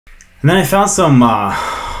And then I found some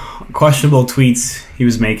questionable tweets he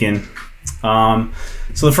was making. So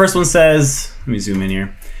the first one says, let me zoom in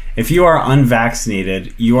here. If you are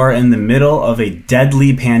unvaccinated, you are in the middle of a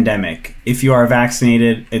deadly pandemic. If you are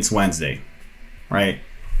vaccinated, it's Wednesday, right?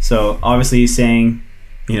 So obviously he's saying,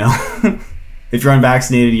 you know, if you're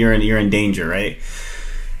unvaccinated, you're in danger, right?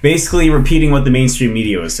 Basically repeating what the mainstream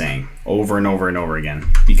media was saying over and over and over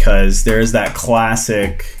again, because there's that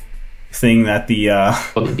classic thing that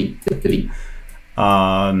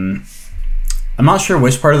I'm not sure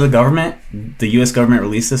which part of the government, the U.S. government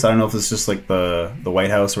released this. I don't know if it's just like the White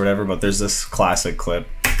House or whatever, but there's this classic clip.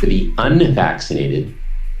 To the unvaccinated,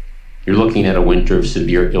 you're looking at a winter of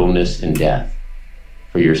severe illness and death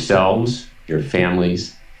for yourselves, your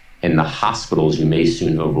families, and the hospitals you may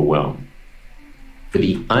soon overwhelm. For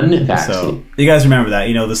the unvaccinated. So you guys remember that,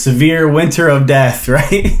 you know, the severe winter of death,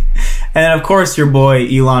 right? And of course your boy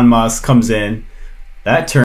Elon Musk comes in. That turns